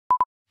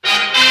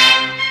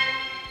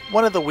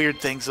one of the weird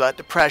things about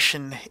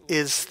depression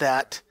is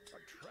that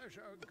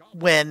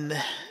when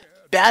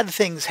bad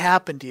things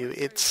happen to you,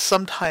 it's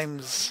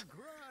sometimes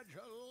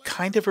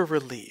kind of a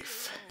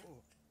relief.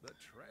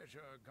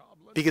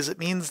 Because it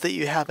means that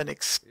you have an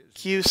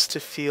excuse to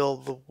feel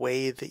the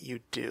way that you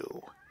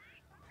do.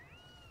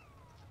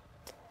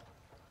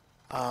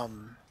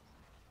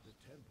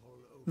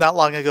 Not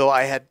long ago,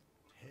 I had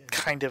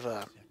kind of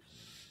a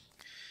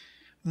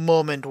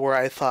moment where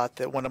I thought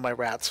that one of my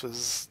rats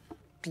was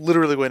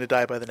literally going to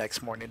die by the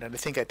next morning, and I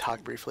think I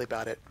talked briefly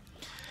about it.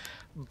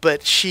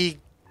 But she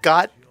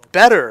got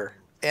better,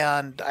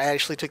 and I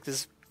actually took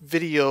this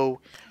video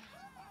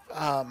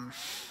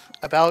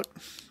about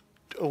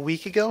a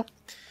week ago,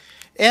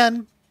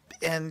 and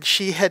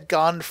she had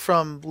gone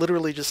from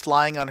literally just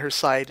lying on her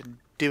side and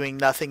doing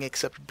nothing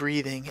except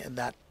breathing, and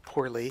that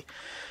poorly,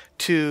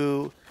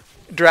 to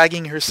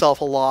dragging herself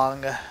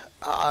along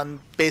on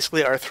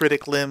basically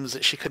arthritic limbs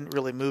that she couldn't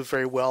really move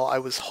very well. I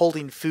was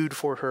holding food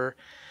for her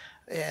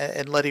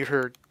and letting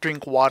her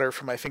drink water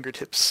from my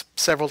fingertips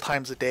several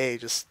times a day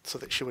just so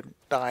that she wouldn't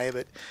die.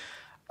 But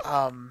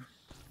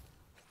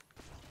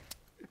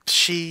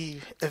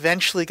she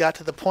eventually got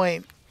to the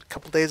point a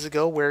couple days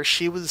ago where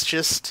she was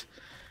just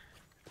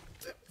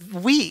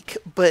weak,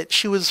 but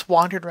she was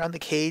wandering around the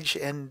cage,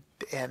 and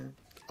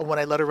when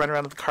I let her run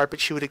around on the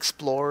carpet, she would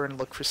explore and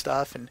look for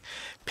stuff and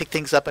pick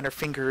things up in her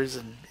fingers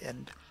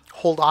and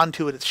hold on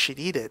to it as she'd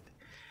eat it.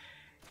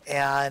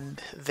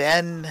 And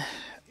then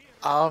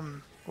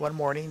one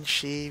morning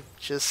she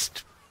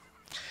just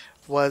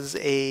was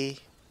a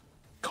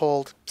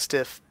cold,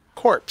 stiff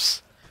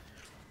corpse.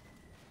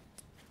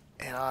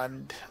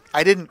 And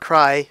I didn't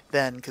cry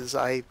then because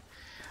I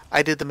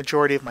did the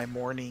majority of my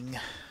mourning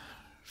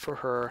for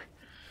her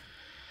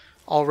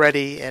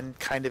already and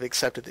kind of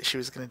accepted that she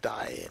was going to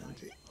die.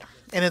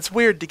 And it's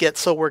weird to get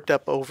so worked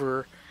up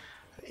over,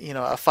 a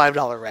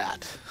 $5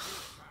 rat.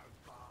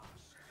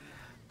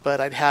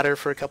 But I'd had her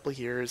for a couple of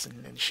years,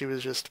 and she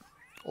was just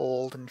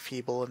old and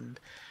feeble, and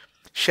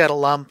she had a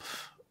lump,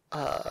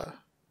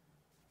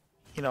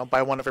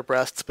 by one of her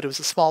breasts, but it was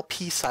a small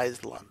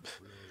pea-sized lump.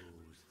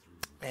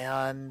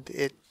 And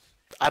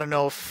I don't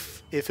know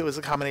if it was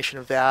a combination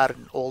of that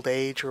and old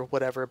age or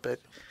whatever, but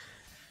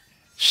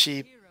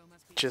she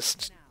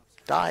just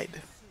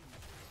died.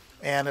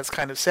 And it's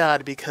kind of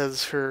sad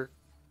because her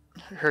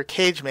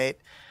cage mate,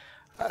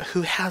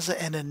 who has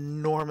an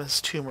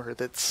enormous tumor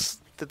that's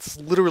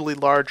literally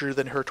larger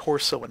than her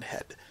torso and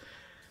head,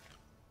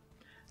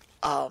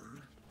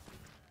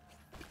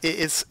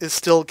 is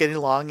still getting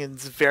along and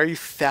is very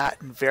fat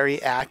and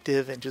very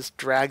active and just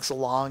drags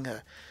along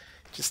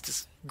just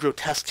this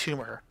grotesque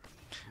tumor.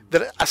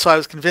 So I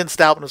was convinced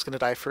that one was going to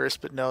die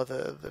first, but no,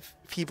 the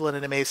feeble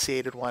and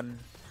emaciated one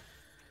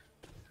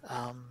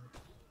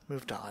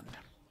moved on.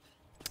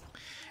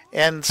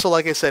 And so,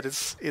 like I said,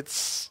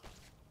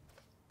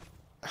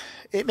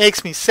 it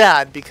makes me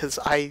sad because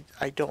I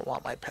don't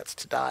want my pets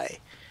to die.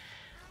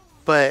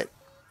 But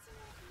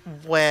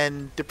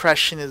when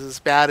depression is as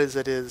bad as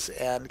it is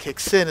and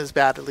kicks in as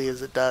badly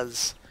as it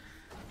does,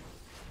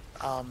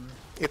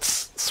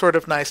 it's sort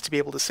of nice to be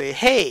able to say,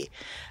 hey,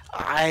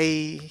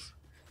 I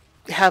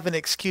have an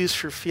excuse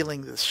for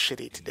feeling this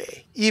shitty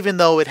today, even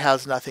though it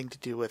has nothing to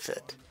do with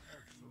it.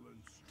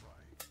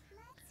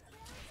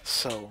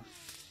 So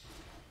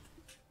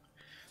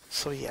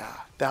yeah,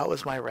 that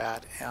was my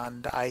rat,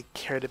 and I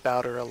cared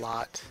about her a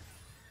lot,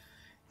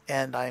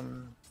 and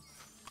I'm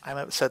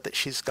upset that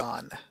she's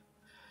gone.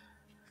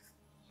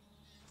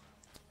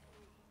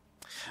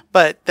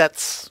 But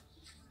that's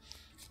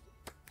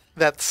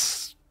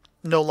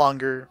no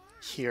longer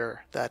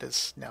here. That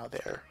is now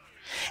there.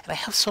 And I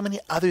have so many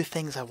other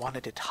things I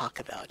wanted to talk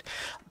about.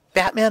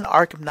 Batman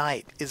Arkham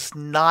Knight is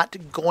not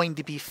going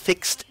to be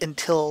fixed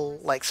until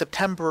like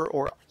September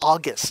or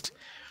August.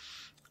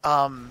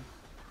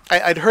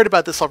 I'd heard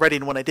about this already,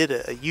 and when I did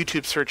a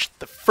YouTube search,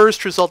 the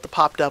first result that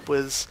popped up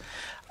was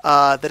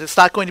that it's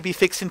not going to be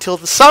fixed until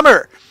the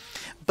summer.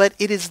 But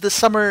it is the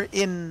summer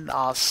in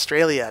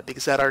Australia,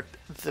 because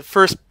the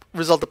first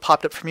result that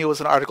popped up for me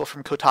was an article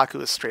from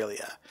Kotaku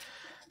Australia.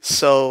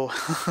 So,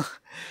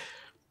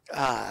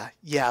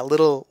 yeah,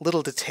 little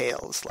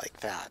details like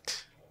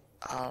that.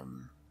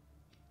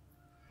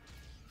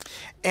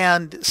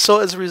 And so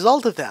as a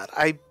result of that,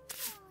 I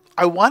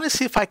want to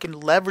see if I can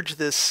leverage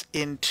this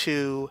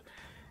into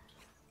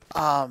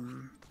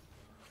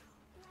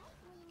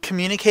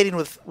communicating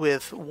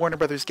with Warner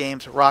Brothers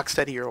Games or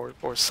Rocksteady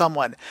or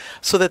someone,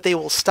 so that they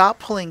will stop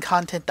pulling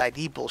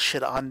ContentID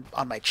bullshit on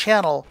my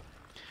channel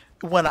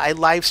when I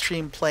live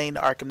stream playing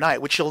Arkham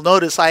Knight, which you'll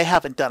notice I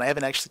haven't done. I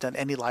haven't actually done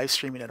any live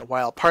streaming in a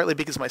while, partly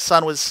because my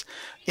son was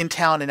in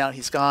town and now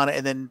he's gone,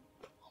 and then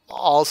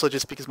also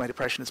just because my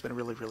depression has been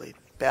really, really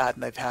bad,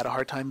 and I've had a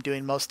hard time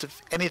doing most of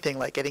anything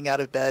like getting out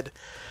of bed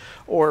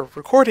or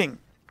recording.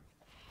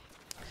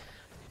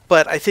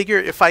 But I figure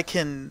if I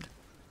can,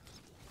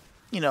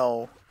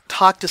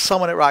 talk to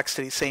someone at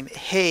Rocksteady saying,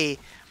 hey,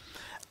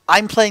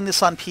 I'm playing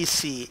this on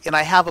PC and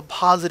I have a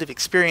positive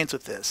experience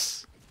with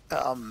this.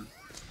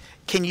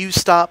 Can you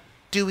stop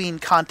doing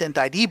Content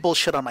ID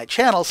bullshit on my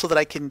channel so that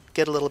I can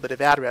get a little bit of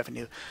ad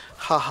revenue.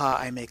 Haha,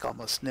 I make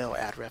almost no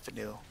ad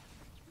revenue.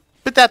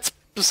 But that's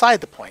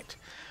beside the point.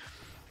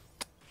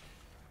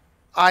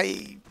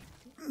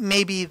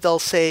 Maybe they'll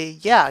say,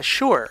 yeah,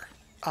 sure.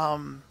 I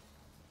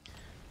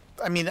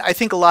mean, I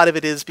think a lot of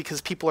it is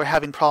because people are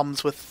having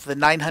problems with the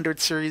 900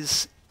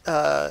 series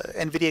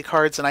NVIDIA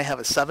cards, and I have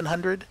a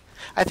 700.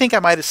 I think I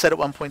might have said at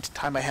one point in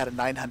time I had a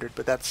 900,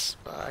 but that's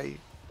I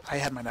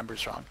had my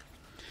numbers wrong.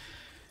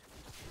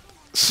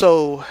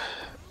 So,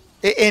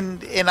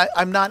 and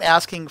I'm not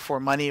asking for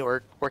money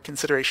or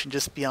consideration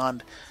just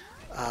beyond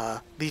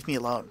leave me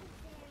alone.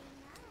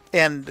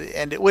 And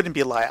it wouldn't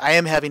be a lie. I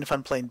am having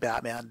fun playing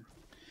Batman.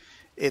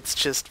 It's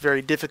just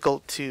very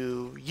difficult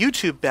to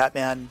YouTube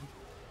Batman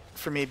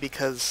for me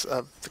because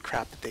of the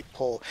crap that they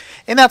pull.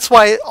 And that's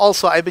why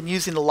also I've been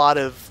using a lot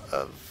of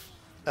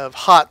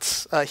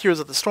HOTS, Heroes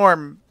of the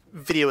Storm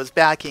video as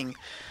backing,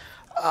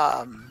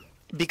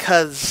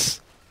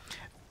 because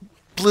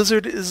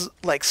Blizzard is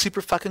like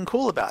super fucking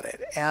cool about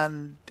it,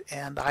 and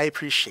I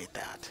appreciate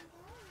that.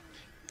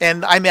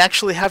 And I'm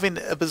actually having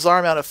a bizarre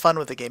amount of fun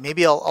with the game.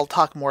 Maybe I'll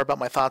talk more about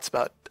my thoughts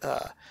about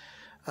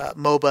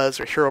MOBAs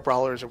or hero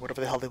brawlers or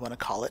whatever the hell they want to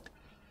call it.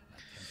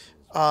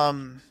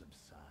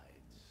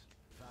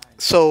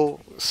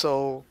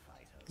 So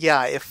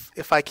yeah,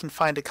 if I can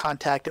find a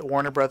contact at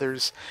Warner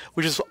Brothers,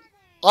 which is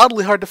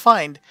oddly hard to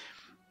find,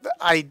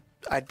 I'd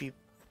be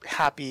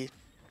happy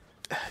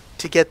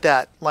to get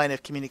that line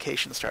of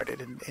communication started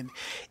and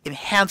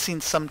enhancing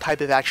some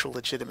type of actual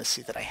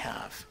legitimacy that I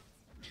have.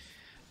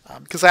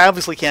 Because I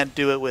obviously can't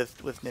do it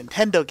with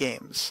Nintendo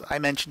games. I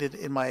mentioned it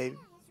in my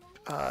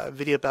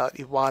video about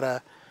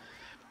Iwata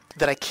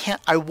that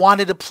I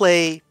wanted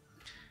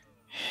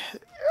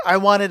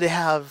to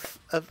have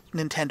a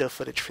Nintendo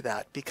footage for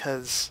that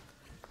because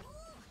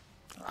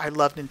I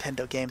love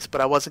Nintendo games,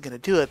 but I wasn't going to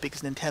do it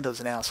because Nintendo's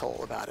an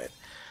asshole about it.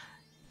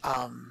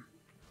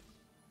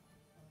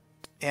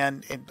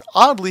 And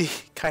oddly,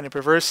 kind of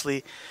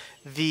perversely,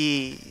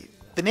 the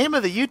name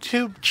of the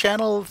YouTube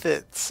channel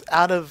that's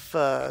out of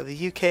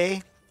the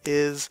UK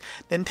is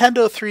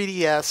Nintendo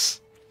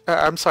 3DS.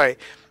 I'm sorry,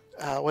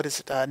 what is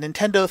it?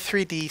 Nintendo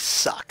 3D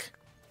Suck.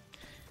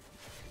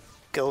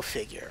 Go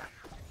figure.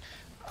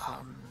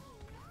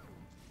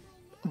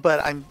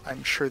 But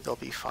I'm sure they'll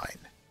be fine.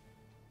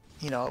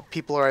 You know,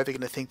 people are either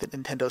going to think that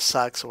Nintendo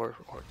sucks or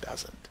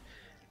doesn't.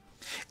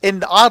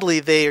 And oddly,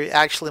 they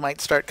actually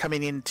might start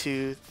coming in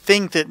to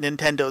think that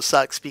Nintendo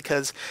sucks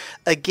because,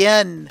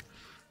 again,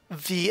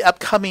 the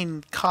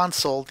upcoming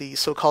console, the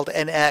so-called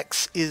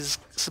NX, is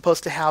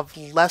supposed to have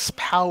less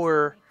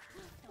power,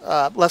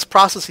 less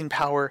processing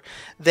power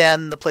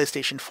than the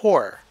PlayStation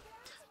 4.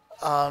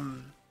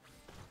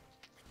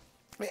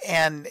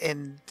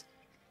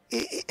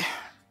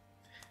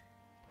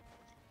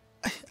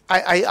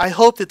 I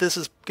hope that this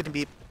is going to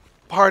be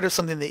part of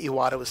something that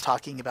Iwata was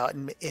talking about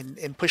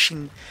in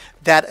pushing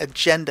that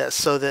agenda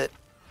so that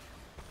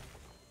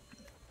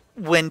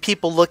when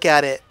people look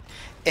at it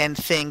and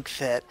think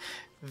that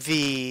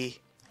the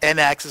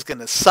NX is going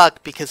to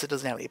suck because it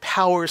doesn't have any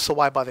power, so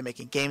why bother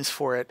making games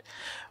for it?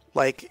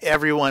 Like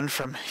everyone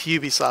from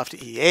Ubisoft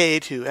to EA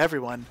to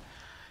everyone,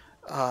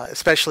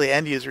 especially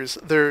end users,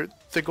 they're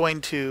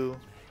going to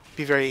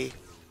be very,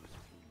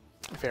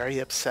 very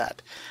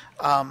upset.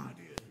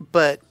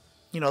 But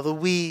you know, the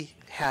Wii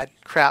had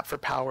crap for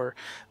power.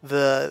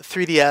 The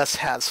 3DS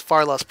has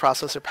far less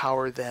processor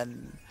power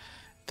than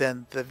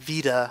the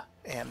Vita,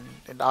 and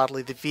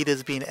oddly, the Vita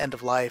is being end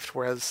of life,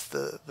 whereas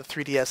the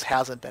 3DS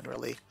hasn't been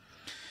really.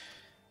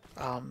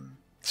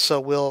 So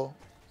we'll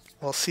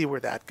see where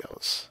that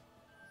goes.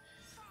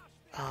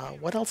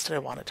 What else did I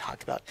want to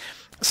talk about?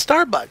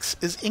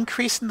 Starbucks is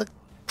increasing the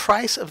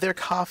price of their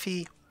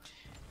coffee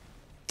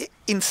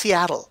in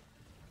Seattle,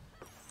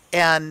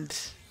 and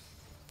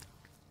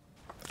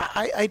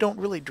I don't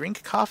really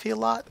drink coffee a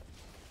lot,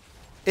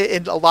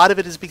 and a lot of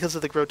it is because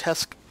of the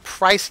grotesque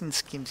pricing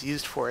schemes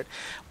used for it.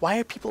 Why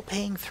are people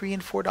paying $3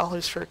 and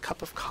 $4 for a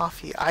cup of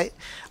coffee?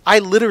 I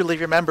literally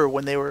remember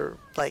when they were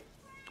like,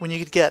 when you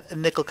could get a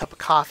nickel cup of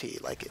coffee,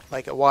 like at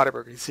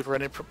Whataburger. You were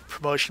running a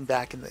promotion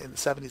back in the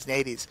 70s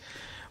and 80s,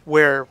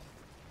 where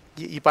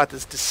you bought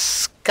this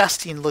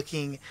disgusting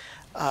looking,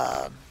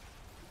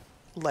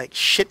 like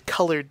shit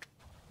colored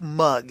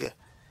mug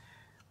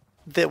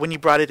that when you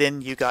brought it in,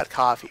 you got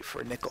coffee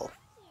for a nickel.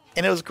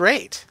 And it was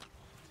great.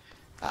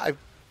 I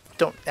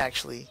don't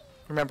actually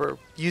remember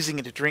using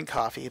it to drink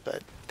coffee,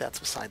 but that's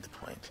beside the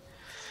point.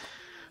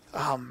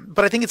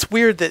 But I think it's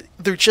weird that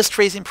they're just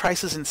raising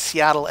prices in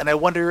Seattle, and I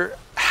wonder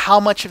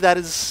how much of that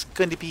is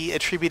going to be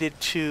attributed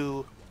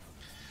to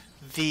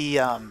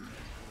the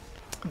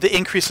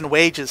increase in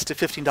wages to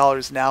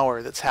 $15 an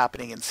hour that's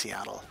happening in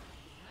Seattle.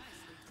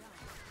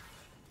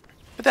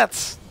 But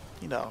that's,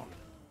 you know,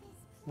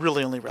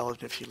 really only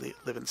relevant if you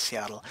live in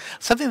Seattle.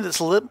 Something that's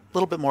a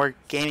little bit more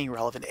gaming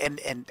relevant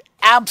and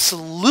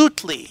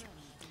absolutely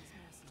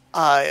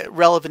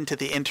relevant to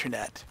the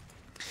internet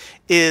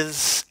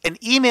is an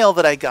email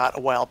that I got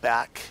a while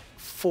back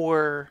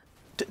for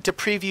to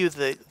preview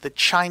the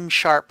Chime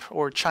Sharp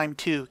or Chime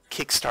 2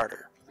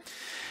 Kickstarter.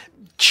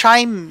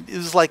 Chime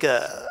is like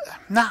I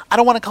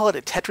don't want to call it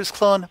a Tetris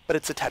clone, but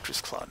it's a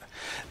Tetris clone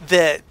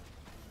that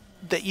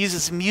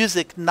uses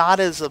music not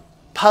as a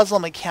puzzle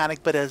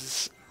mechanic, but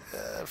as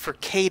for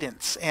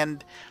cadence.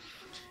 And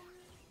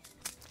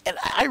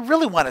I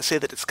really want to say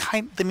that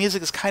the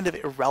music is kind of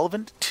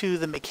irrelevant to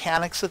the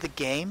mechanics of the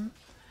game.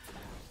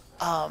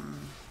 I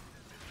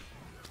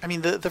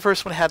mean, the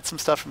first one had some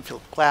stuff from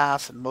Philip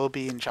Glass and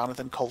Moby and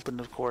Jonathan Coulton,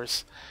 of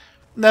course.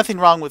 Nothing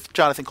wrong with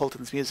Jonathan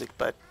Coulton's music,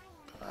 but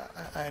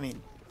I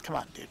mean, come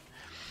on, dude.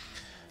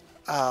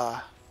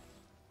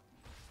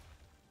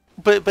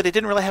 But it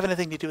didn't really have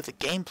anything to do with the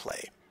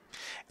gameplay,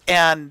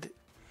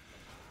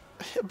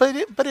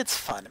 but it's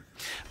fun.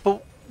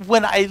 But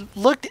when I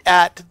looked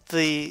at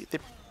the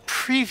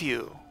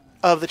preview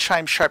of the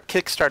Chime Sharp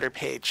Kickstarter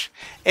page,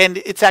 and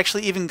it's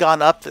actually even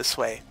gone up this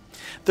way,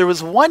 there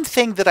was one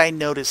thing that I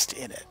noticed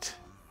in it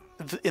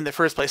in the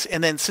first place,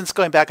 and then since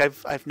going back,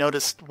 I've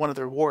noticed one of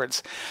the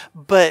rewards.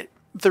 But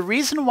the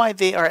reason why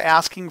they are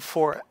asking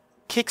for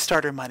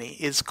Kickstarter money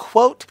is,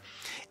 quote,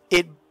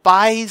 "It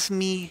buys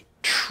me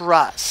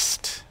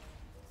trust."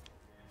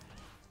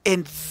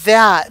 And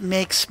that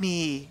makes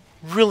me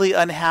really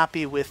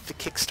unhappy with the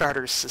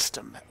Kickstarter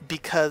system,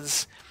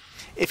 because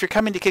if you're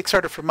coming to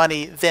Kickstarter for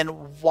money, then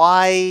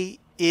why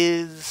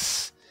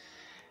is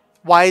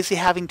he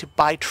having to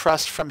buy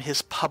trust from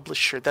his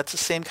publisher? That's the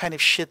same kind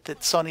of shit that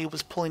Sony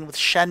was pulling with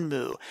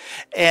Shenmue,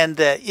 and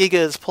that Iga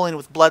is pulling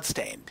with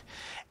Bloodstained.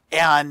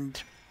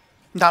 And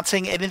not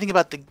saying anything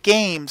about the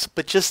games,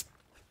 but just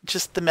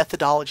the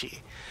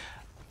methodology.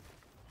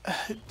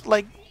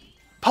 Like,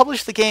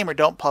 publish the game or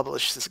don't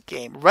publish this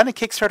game. Run a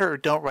Kickstarter or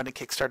don't run a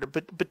Kickstarter,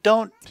 but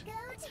don't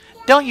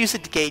use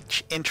it to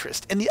gauge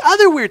interest. And the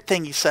other weird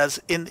thing he says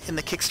in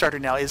the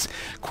Kickstarter now is,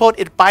 quote,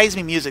 "It buys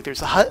me music."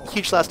 There's a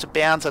huge list of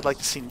bands I'd like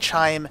to see in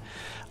Chime.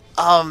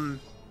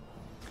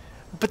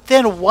 But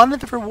then one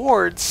of the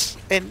rewards,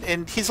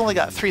 and he's only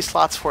got 3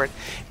 slots for it,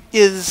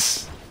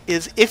 is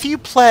if you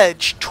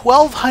pledge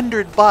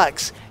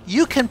 $1,200,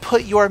 you can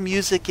put your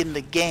music in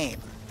the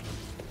game.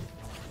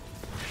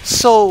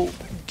 So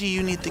do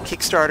you need the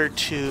Kickstarter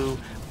to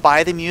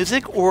buy the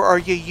music, or are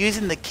you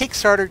using the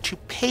Kickstarter to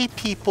pay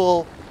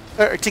people,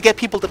 or to get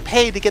people to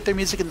pay to get their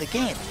music in the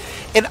game?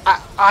 And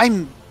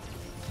I'm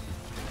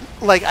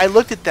like, I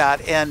looked at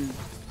that and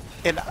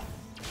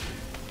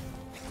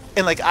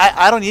like,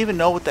 I don't even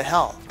know what the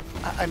hell.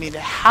 I mean,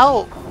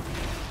 how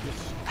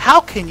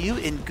can you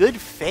in good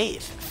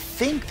faith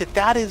think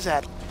that is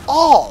at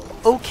all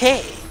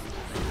okay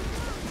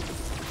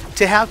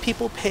to have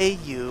people pay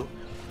you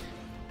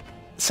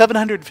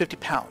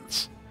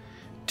 £750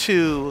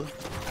 to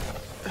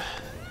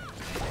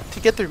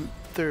get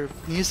their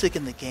music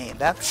in the game?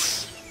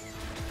 That's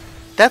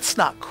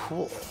not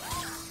cool.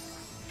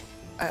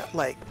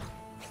 Like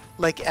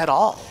at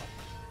all.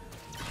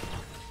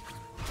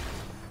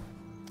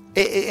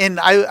 And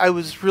I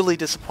was really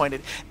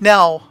disappointed.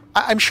 Now,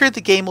 I'm sure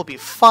the game will be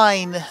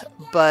fine,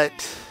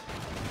 but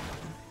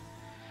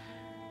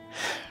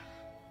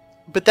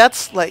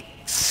that's like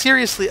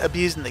seriously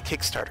abusing the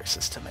Kickstarter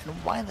system.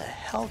 And why the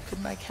hell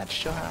couldn't I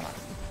catch Johanna?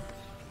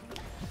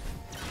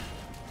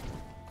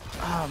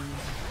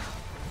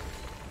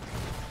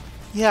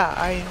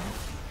 Yeah,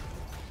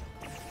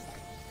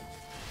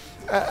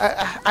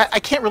 I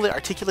can't really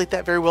articulate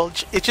that very well.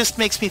 It just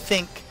makes me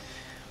think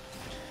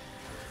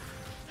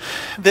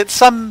that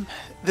some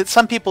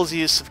people's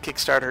use of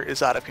Kickstarter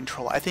is out of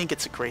control. I think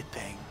it's a great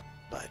thing,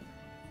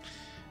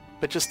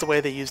 but just the way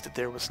they used it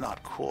there was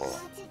not cool.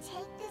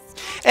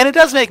 And it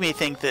does make me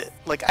think that,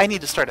 like, I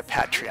need to start a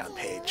Patreon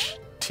page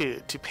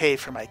to pay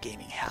for my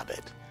gaming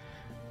habit.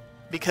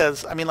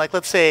 Because, I mean, like,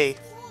 let's say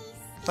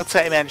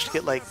I managed to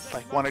get like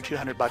 $100 or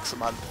 $200 a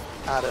month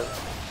out of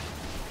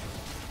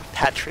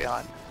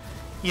Patreon.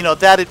 You know,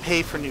 that'd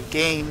pay for new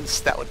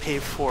games. That would pay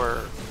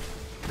for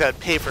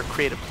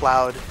Creative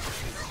Cloud.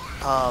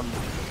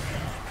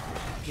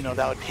 You know,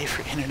 that would pay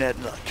for internet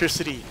and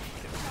electricity.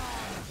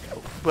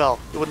 Well,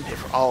 it wouldn't pay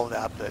for all of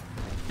that, but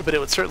it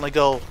would certainly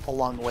go a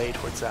long way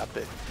towards that.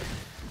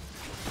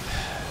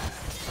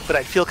 But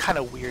I'd feel kind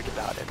of weird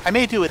about it. I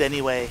may do it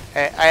anyway.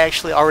 I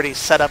actually already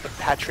set up a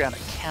Patreon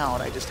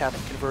account. I just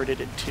haven't converted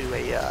it to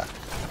a...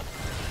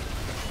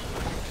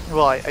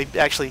 well, I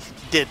actually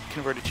did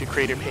convert it to a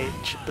creator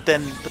page, but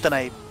then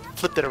I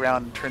flipped it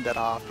around and turned that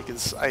off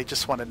because I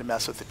just wanted to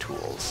mess with the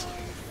tools.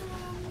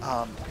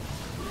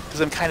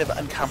 Because I'm kind of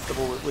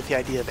uncomfortable with the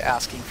idea of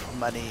asking for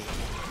money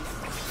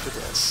for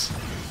this.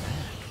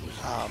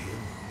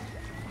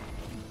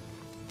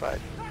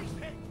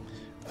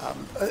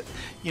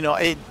 You know,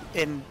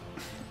 and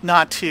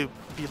not to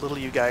belittle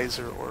you guys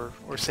or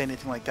say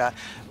anything like that,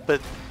 but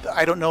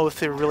I don't know if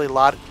there are really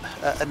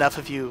enough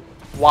of you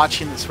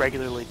watching this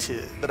regularly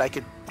that I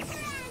could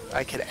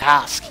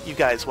ask you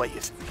guys what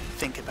you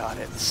think about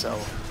it. So,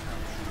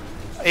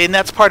 and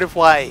that's part of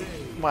why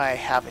I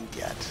haven't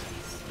yet.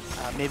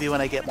 Maybe when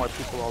I get more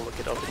people, I'll look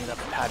at opening up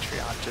a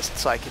Patreon just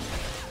so I can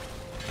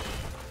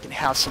can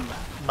have some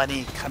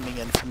money coming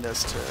in from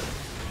this to,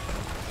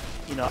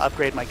 you know,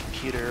 upgrade my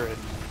computer and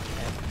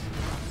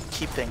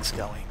keep things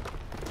going.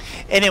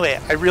 Anyway,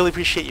 I really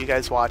appreciate you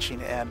guys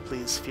watching, and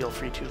please feel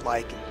free to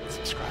like and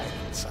subscribe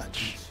and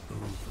such.